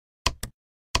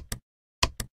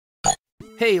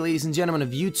Hey ladies and gentlemen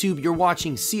of YouTube, you're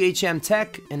watching CHM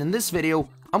Tech, and in this video,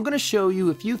 I'm going to show you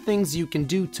a few things you can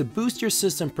do to boost your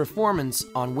system performance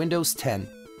on Windows 10.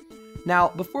 Now,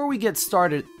 before we get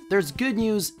started, there's good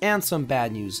news and some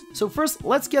bad news. So first,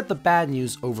 let's get the bad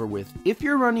news over with. If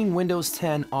you're running Windows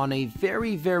 10 on a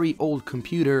very old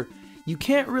computer, you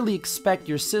can't really expect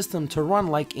your system to run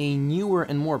like a newer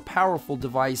and more powerful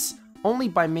device only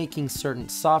by making certain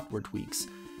software tweaks.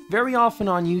 Very often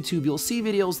on YouTube, you'll see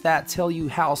videos that tell you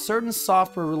how certain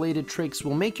software-related tricks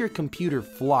will make your computer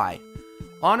fly.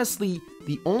 Honestly,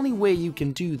 the only way you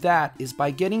can do that is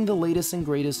by getting the latest and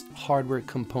greatest hardware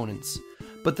components.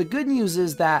 But the good news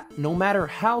is that no matter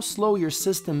how slow your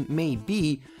system may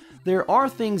be, there are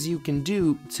things you can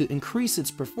do to increase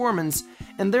its performance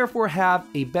and therefore have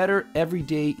a better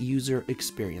everyday user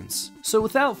experience. So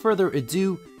without further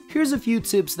ado, here's a few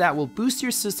tips that will boost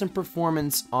your system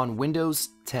performance on Windows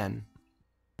 10.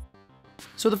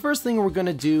 So the first thing we're going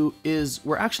to do is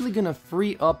we're actually going to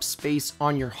free up space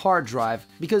on your hard drive,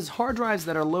 because hard drives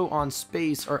that are low on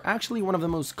space are actually one of the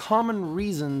most common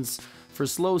reasons for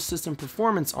slow system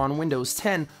performance on Windows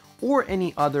 10 or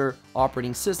any other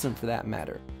operating system for that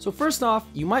matter. So first off,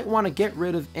 you might want to get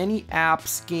rid of any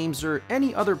apps, games, or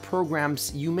any other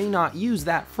programs you may not use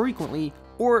that frequently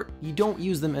or you don't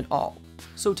use them at all.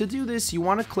 So to do this, you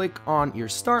want to click on your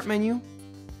Start menu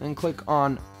and click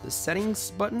on the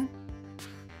Settings button.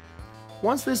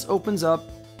 Once this opens up,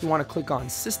 you want to click on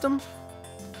System.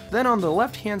 Then on the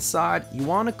left-hand side, you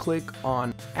want to click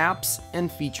on Apps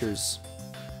and Features.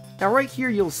 Now right here,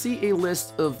 you'll see a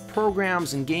list of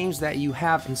programs and games that you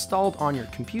have installed on your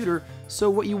computer.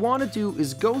 So what you want to do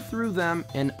is go through them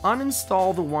and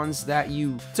uninstall the ones that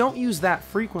you don't use that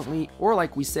frequently, or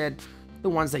like we said, the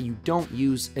ones that you don't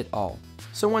use at all.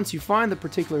 So once you find the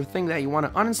particular thing that you want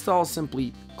to uninstall,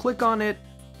 simply click on it,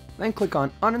 then click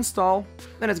on uninstall.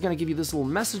 Then it's going to give you this little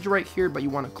message right here, but you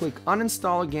want to click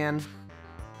uninstall again,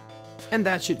 and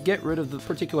that should get rid of the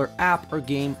particular app or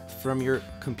game from your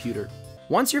computer.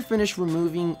 Once you're finished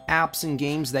removing apps and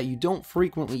games that you don't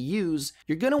frequently use,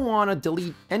 you're going to want to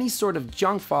delete any sort of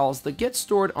junk files that get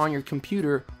stored on your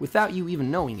computer without you even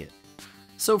knowing it.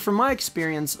 So from my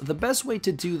experience, the best way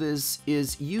to do this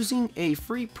is using a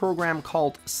free program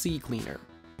called CCleaner.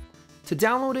 To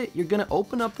download it, you're going to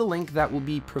open up the link that will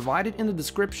be provided in the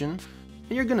description,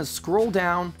 and you're going to scroll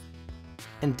down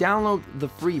and download the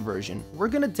free version. We're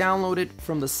going to download it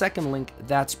from the second link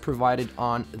that's provided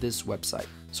on this website.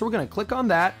 So we're going to click on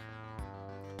that.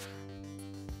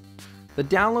 The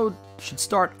download should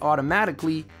start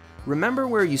automatically. Remember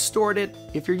where you stored it.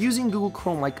 If you're using Google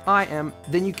Chrome like I am,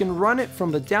 then you can run it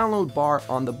from the download bar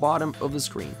on the bottom of the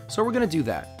screen. So we're going to do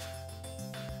that.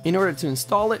 In order to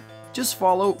install it, just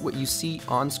follow what you see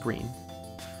on screen.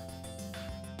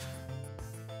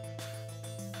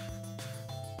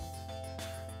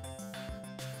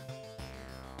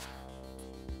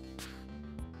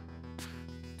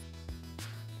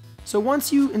 So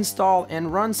once you install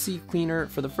and run CCleaner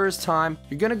for the first time,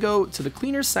 you're going to go to the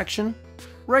Cleaner section.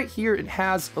 Right here it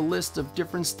has a list of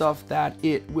different stuff that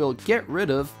it will get rid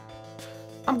of.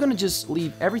 I'm going to just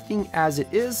leave everything as it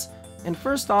is, and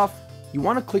first off, you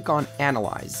want to click on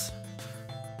Analyze.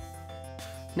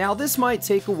 Now this might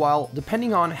take a while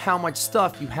depending on how much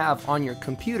stuff you have on your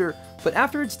computer, but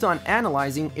after it's done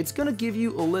analyzing, it's going to give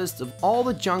you a list of all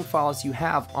the junk files you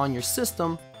have on your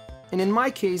system. And in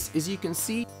my case, as you can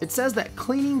see, it says that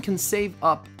cleaning can save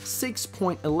up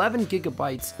 6.11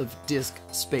 gigabytes of disk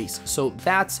space, so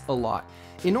that's a lot.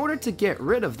 In order to get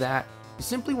rid of that, you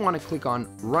simply want to click on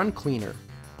Run Cleaner.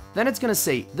 Then it's going to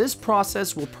say, this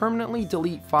process will permanently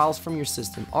delete files from your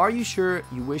system. Are you sure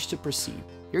you wish to proceed?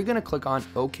 You're going to click on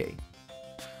OK.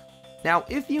 Now,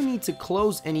 if you need to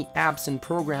close any apps and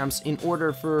programs in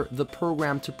order for the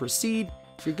program to proceed,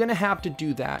 you're going to have to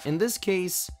do that. In this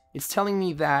case, it's telling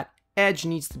me that Edge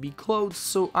needs to be closed,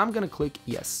 so I'm going to click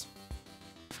Yes.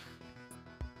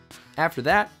 After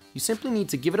that, you simply need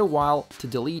to give it a while to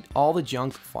delete all the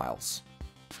junk files.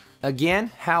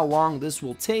 Again, how long this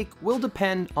will take will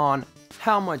depend on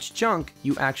how much junk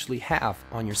you actually have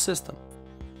on your system.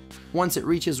 Once it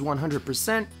reaches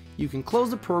 100%, you can close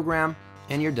the program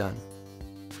and you're done.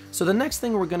 So the next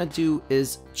thing we're going to do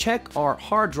is check our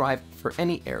hard drive for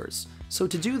any errors. So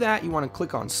to do that, you want to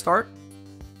click on Start,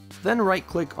 then right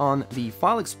click on the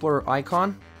File Explorer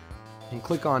icon and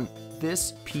click on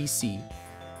This PC.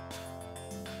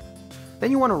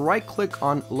 Then you want to right click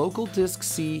on Local Disk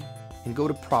C and go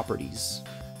to Properties.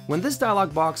 When this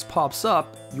dialog box pops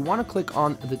up, you want to click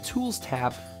on the Tools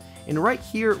tab, and right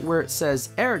here where it says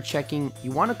Error Checking, you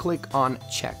want to click on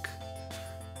Check.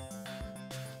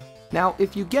 Now,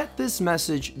 if you get this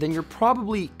message, then you're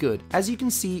probably good. As you can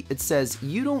see, it says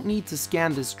you don't need to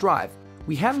scan this drive.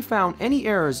 We haven't found any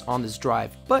errors on this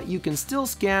drive, but you can still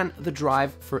scan the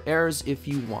drive for errors if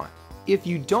you want. If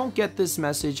you don't get this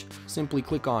message, simply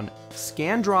click on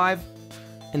Scan Drive,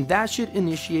 and that should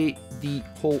initiate the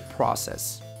whole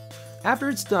process. After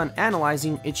it's done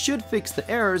analyzing, it should fix the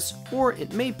errors, or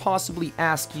it may possibly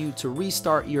ask you to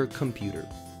restart your computer.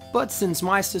 But since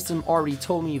my system already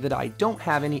told me that I don't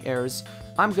have any errors,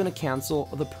 I'm gonna cancel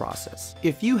the process.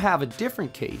 If you have a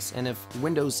different case, and if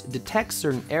Windows detects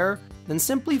certain error, then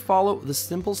simply follow the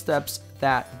simple steps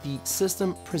that the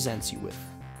system presents you with.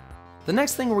 The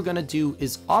next thing we're gonna do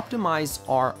is optimize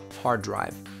our hard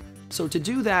drive. So to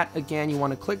do that, again, you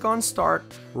wanna click on Start,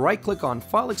 right-click on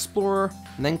File Explorer,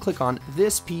 and then click on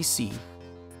This PC.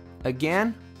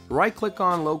 Again, right-click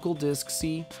on Local Disk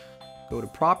C, go to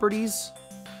Properties,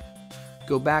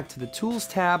 go back to the Tools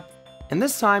tab, and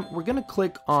this time we're gonna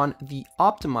click on the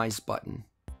Optimize button.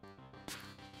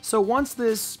 So once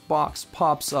this box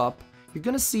pops up, you're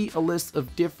gonna see a list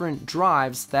of different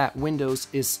drives that Windows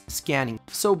is scanning.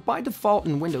 So by default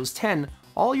in Windows 10,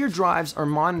 all your drives are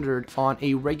monitored on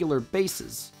a regular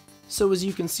basis. So as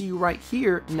you can see right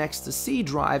here next to C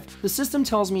drive, the system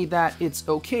tells me that it's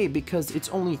okay because it's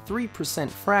only 3%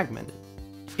 fragmented.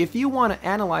 If you want to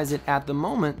analyze it at the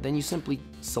moment, then you simply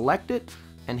select it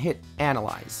and hit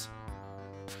Analyze.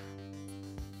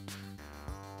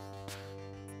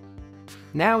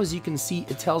 Now as you can see,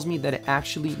 it tells me that it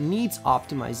actually needs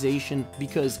optimization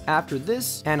because after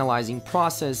this analyzing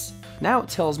process, now it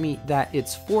tells me that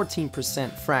it's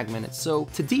 14% fragmented. So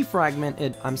to defragment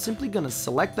it, I'm simply going to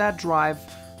select that drive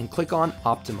and click on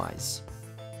Optimize.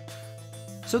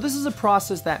 So this is a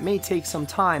process that may take some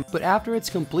time, but after it's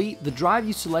complete, the drive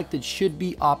you selected should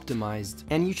be optimized,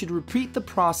 and you should repeat the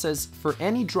process for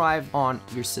any drive on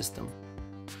your system.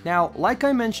 Now, like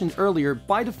I mentioned earlier,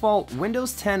 by default,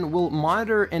 Windows 10 will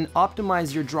monitor and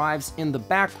optimize your drives in the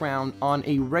background on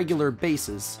a regular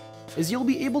basis. As you'll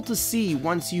be able to see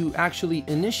once you actually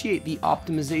initiate the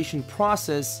optimization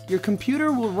process, your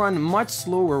computer will run much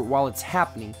slower while it's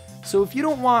happening. So if you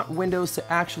don't want Windows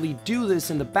to actually do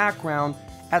this in the background,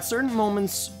 at certain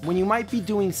moments when you might be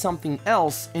doing something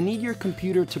else and need your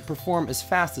computer to perform as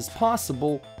fast as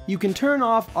possible, you can turn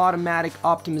off automatic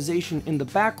optimization in the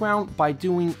background by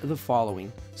doing the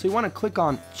following. So you want to click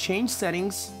on Change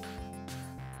Settings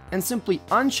and simply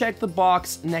uncheck the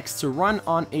box next to Run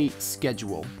on a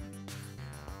Schedule.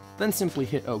 Then simply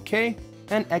hit OK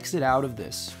and exit out of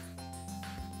this.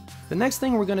 The next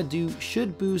thing we're going to do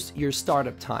should boost your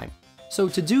startup time. So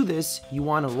to do this, you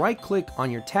want to right-click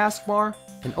on your taskbar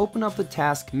and open up the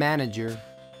Task Manager.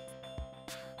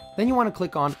 Then you want to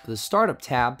click on the Startup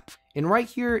tab, and right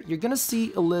here you're going to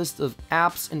see a list of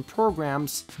apps and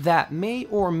programs that may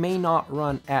or may not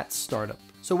run at startup.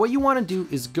 So what you want to do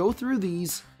is go through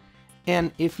these,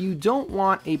 and if you don't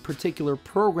want a particular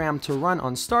program to run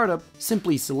on startup,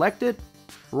 simply select it,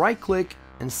 right-click,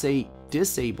 and say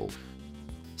Disable.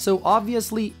 So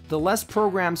obviously, the less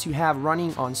programs you have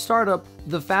running on startup,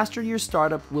 the faster your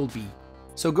startup will be.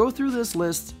 So go through this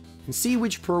list and see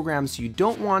which programs you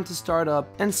don't want to start up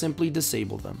and simply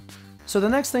disable them. So the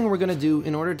next thing we're going to do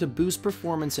in order to boost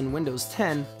performance in Windows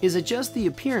 10 is adjust the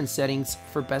appearance settings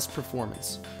for best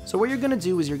performance. So what you're going to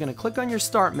do is you're going to click on your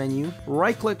Start menu,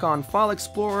 right-click on File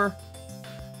Explorer,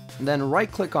 and then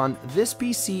right-click on This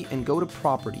PC and go to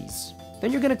Properties.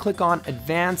 Then you're going to click on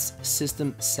Advanced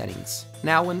System Settings.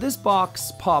 Now when this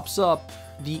box pops up,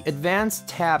 the Advanced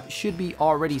tab should be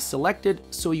already selected,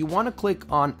 so you want to click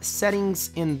on Settings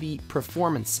in the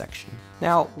Performance section.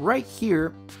 Now right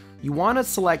here, you want to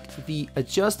select the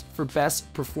Adjust for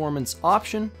Best Performance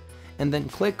option and then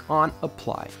click on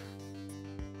Apply.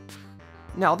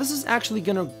 Now this is actually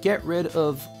going to get rid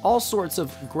of all sorts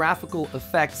of graphical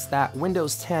effects that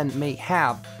Windows 10 may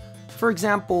have. For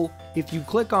example, if you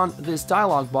click on this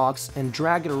dialog box and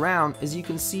drag it around, as you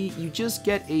can see, you just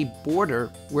get a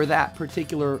border where that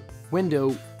particular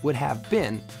window would have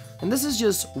been. And this is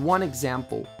just one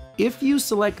example. If you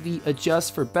select the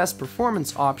Adjust for Best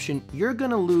Performance option, you're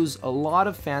gonna lose a lot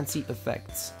of fancy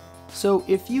effects. So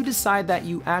if you decide that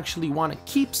you actually want to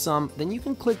keep some, then you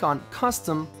can click on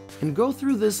Custom and go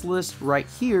through this list right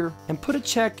here and put a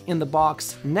check in the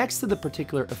box next to the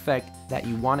particular effect that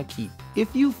you want to keep.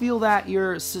 If you feel that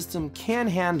your system can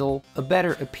handle a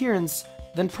better appearance,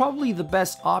 then probably the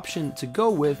best option to go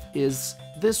with is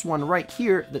this one right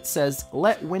here that says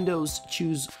let Windows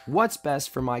choose what's best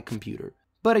for my computer.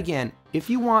 But again, if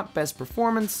you want best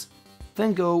performance,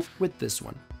 then go with this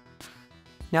one.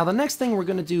 Now the next thing we're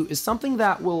going to do is something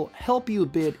that will help you a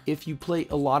bit if you play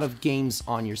a lot of games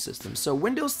on your system. So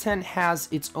Windows 10 has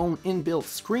its own inbuilt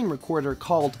screen recorder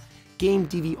called Game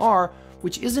DVR,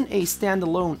 which isn't a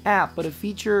standalone app but a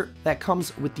feature that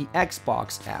comes with the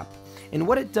Xbox app. And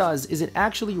what it does is it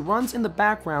actually runs in the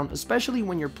background, especially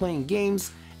when you're playing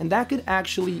games, and that could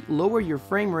actually lower your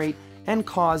frame rate and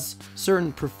cause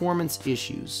certain performance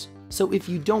issues. So if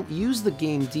you don't use the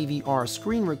Game DVR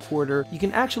screen recorder, you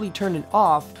can actually turn it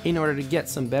off in order to get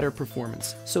some better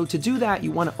performance. So to do that,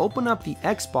 you want to open up the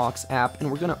Xbox app, and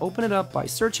we're going to open it up by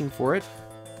searching for it.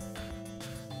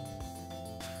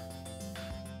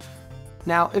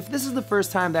 Now, if this is the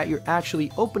first time that you're actually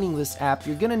opening this app,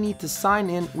 you're going to need to sign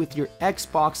in with your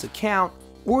Xbox account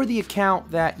or the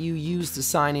account that you use to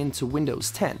sign in to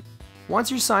Windows 10. Once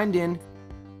you're signed in,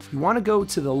 you want to go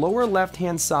to the lower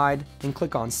left-hand side and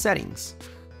click on Settings.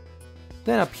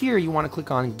 Then up here, you want to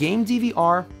click on Game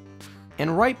DVR,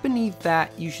 and right beneath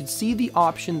that, you should see the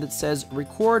option that says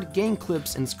Record Game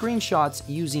Clips and Screenshots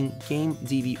using Game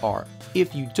DVR.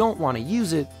 If you don't want to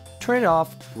use it, turn it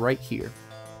off right here.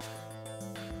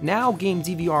 Now Game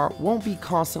DVR won't be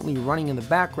constantly running in the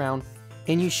background,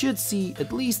 and you should see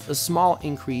at least a small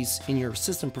increase in your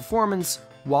system performance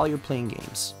while you're playing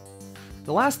games.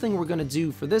 The last thing we're going to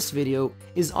do for this video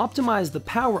is optimize the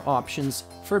power options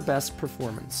for best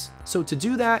performance. So to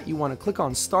do that, you want to click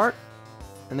on Start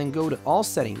and then go to All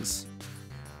Settings.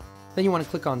 Then you want to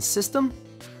click on System.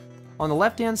 On the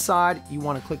left hand side, you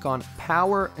want to click on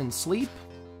Power and Sleep.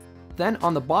 Then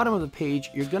on the bottom of the page,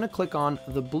 you're going to click on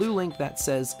the blue link that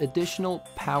says Additional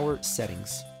Power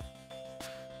Settings.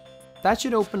 That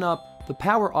should open up the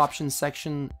power options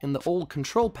section in the old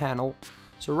control panel.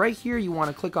 So right here, you want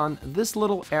to click on this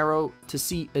little arrow to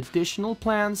see additional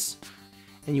plans,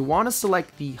 and you want to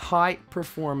select the high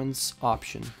performance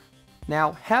option.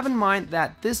 Now, have in mind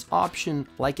that this option,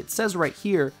 like it says right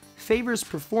here, favors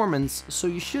performance, so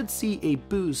you should see a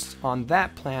boost on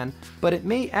that plan, but it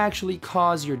may actually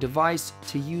cause your device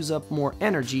to use up more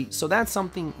energy, so that's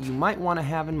something you might want to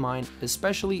have in mind,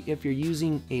 especially if you're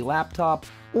using a laptop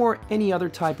or any other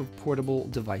type of portable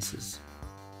devices.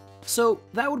 So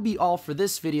that would be all for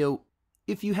this video.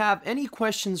 If you have any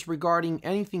questions regarding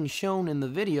anything shown in the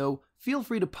video, feel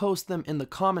free to post them in the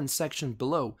comments section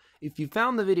below. If you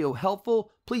found the video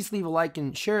helpful, please leave a like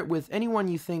and share it with anyone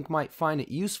you think might find it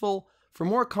useful. For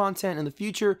more content in the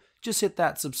future, just hit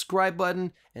that subscribe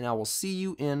button, and I will see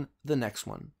you in the next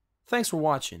one. Thanks for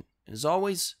watching. As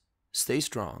always, stay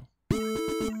strong.